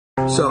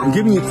So I'm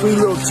giving you 3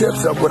 little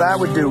tips of what I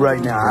would do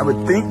right now. I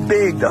would think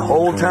big the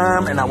whole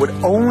time, and I would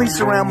only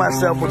surround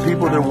myself with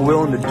people that are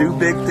willing to do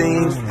big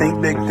things,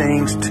 think big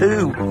things,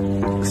 too.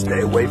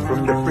 Stay away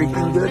from the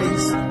freaking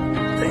goodies.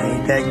 They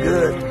ain't that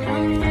good.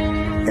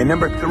 And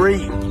number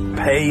 3,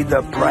 pay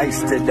the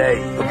price today.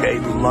 Okay,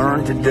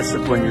 learn to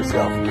discipline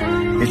yourself.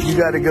 If you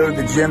got to go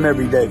to the gym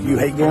every day, if you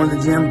hate going to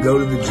the gym, go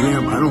to the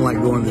gym. I don't like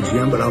going to the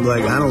gym, but I'm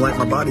like, I don't like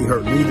my body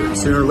hurting either.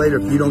 Sooner or later,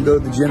 if you don't go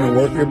to the gym and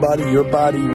work your body